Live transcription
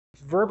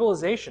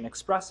verbalization,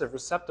 expressive,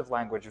 receptive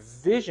language,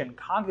 vision,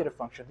 cognitive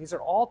function, these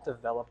are all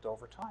developed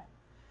over time.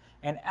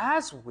 And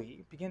as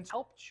we begin to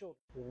help children,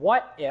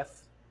 what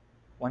if,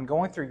 when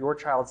going through your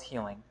child's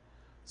healing,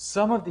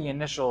 some of the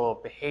initial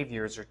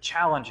behaviors or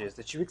challenges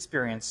that you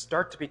experience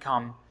start to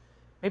become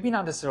maybe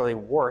not necessarily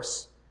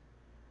worse,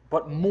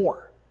 but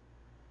more?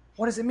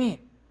 What does it mean?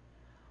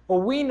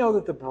 Well, we know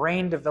that the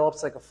brain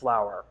develops like a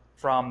flower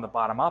from the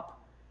bottom up,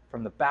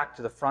 from the back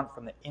to the front,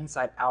 from the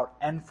inside out,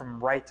 and from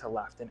right to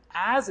left. And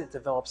as it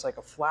develops like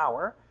a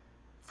flower,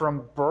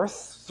 from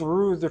birth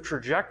through the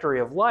trajectory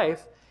of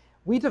life,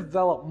 we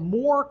develop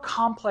more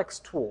complex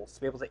tools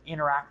to be able to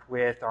interact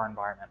with our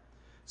environment.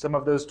 Some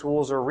of those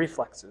tools are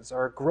reflexes,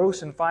 are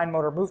gross and fine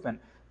motor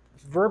movement,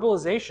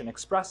 verbalization,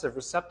 expressive,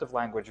 receptive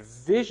language,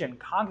 vision,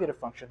 cognitive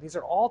function. These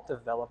are all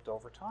developed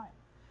over time.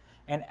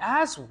 And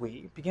as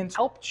we begin to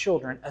help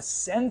children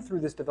ascend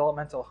through this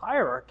developmental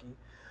hierarchy,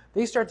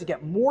 they start to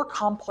get more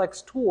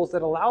complex tools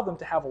that allow them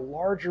to have a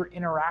larger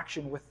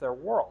interaction with their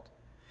world.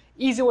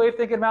 Easy way of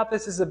thinking about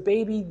this is a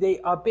baby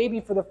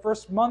for the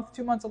first month,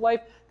 2 months of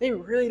life, they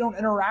really don't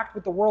interact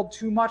with the world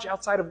too much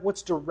outside of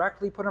what's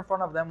directly put in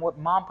front of them, what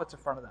mom puts in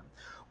front of them.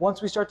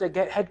 Once we start to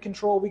get head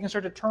control, we can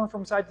start to turn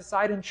from side to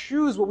side and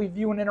choose what we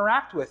view and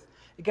interact with.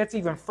 It gets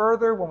even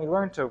further when we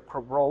learn to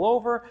roll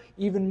over,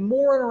 even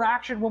more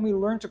interaction when we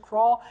learn to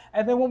crawl,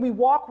 and then when we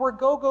walk, we're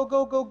go, go,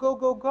 go, go, go,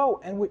 go,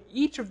 go. And with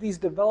each of these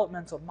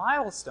developmental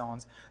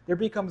milestones, there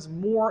becomes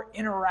more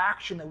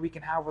interaction that we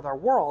can have with our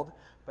world,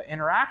 but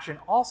interaction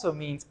also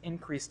means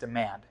increased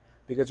demand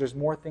because there's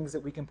more things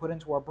that we can put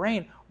into our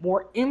brain,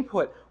 more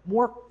input,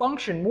 more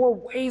function, more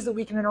ways that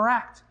we can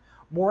interact.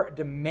 More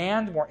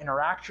demand, more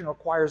interaction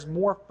requires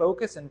more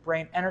focus and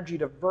brain energy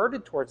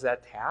diverted towards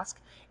that task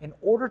in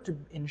order to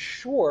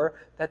ensure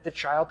that the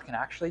child can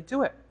actually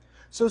do it.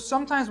 So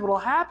sometimes what will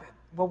happen,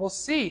 what we'll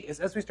see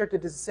is as we start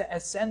to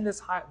ascend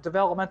this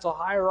developmental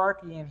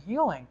hierarchy in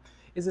healing,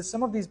 is that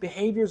some of these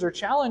behaviors or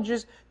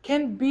challenges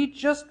can be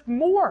just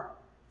more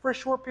for a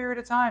short period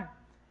of time.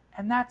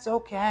 And that's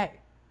okay,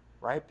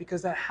 right?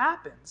 Because that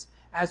happens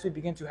as we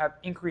begin to have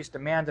increased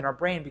demand in our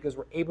brain because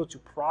we're able to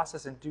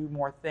process and do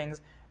more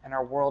things and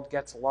our world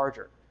gets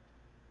larger.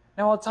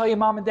 Now I'll tell you,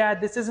 mom and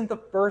dad, this isn't the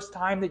first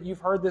time that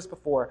you've heard this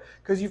before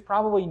because you've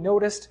probably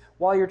noticed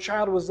while your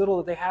child was little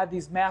that they had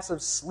these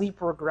massive sleep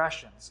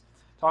regressions.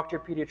 Talk to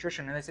your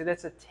pediatrician and they say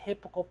that's a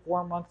typical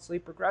 4-month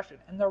sleep regression.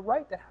 And they're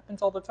right, that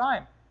happens all the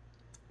time.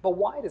 But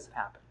why does it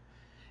happen?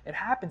 It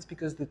happens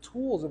because the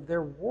tools of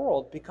their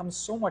world become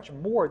so much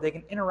more. They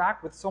can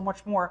interact with so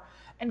much more.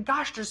 And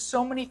gosh, there's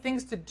so many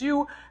things to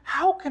do.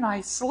 How can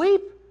I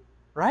sleep?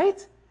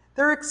 Right?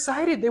 They're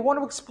excited. They want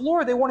to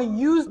explore. They want to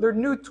use their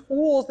new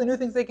tools, the new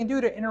things they can do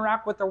to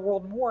interact with their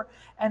world more.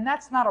 And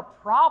that's not a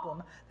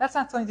problem. That's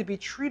not something to be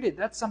treated.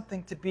 That's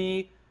something to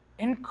be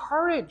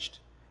encouraged.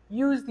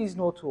 Use these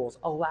new tools.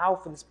 Allow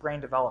for this brain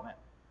development.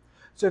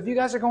 So if you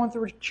guys are going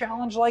through a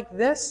challenge like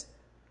this,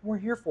 we're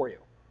here for you.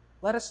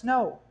 Let us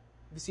know.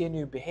 If you see a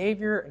new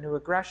behavior, a new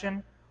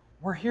aggression,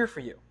 we're here for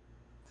you.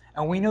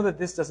 And we know that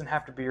this doesn't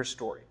have to be your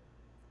story.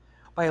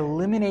 By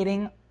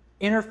eliminating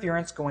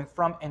interference going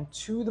from and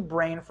to the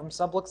brain from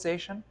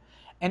subluxation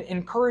and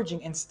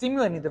encouraging and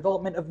stimulating the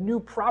development of new,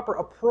 proper,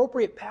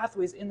 appropriate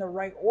pathways in the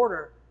right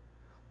order,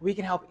 we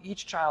can help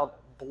each child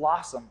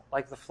blossom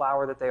like the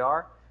flower that they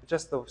are,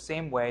 just the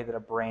same way that a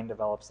brain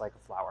develops like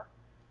a flower.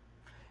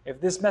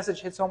 If this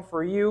message hits home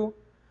for you,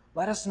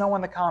 let us know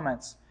in the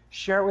comments.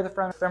 Share it with a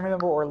friend, family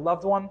member, or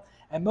loved one.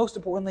 And most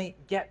importantly,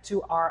 get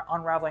to our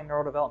Unraveling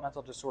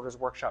Neurodevelopmental Disorders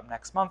workshop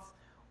next month.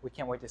 We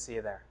can't wait to see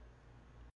you there.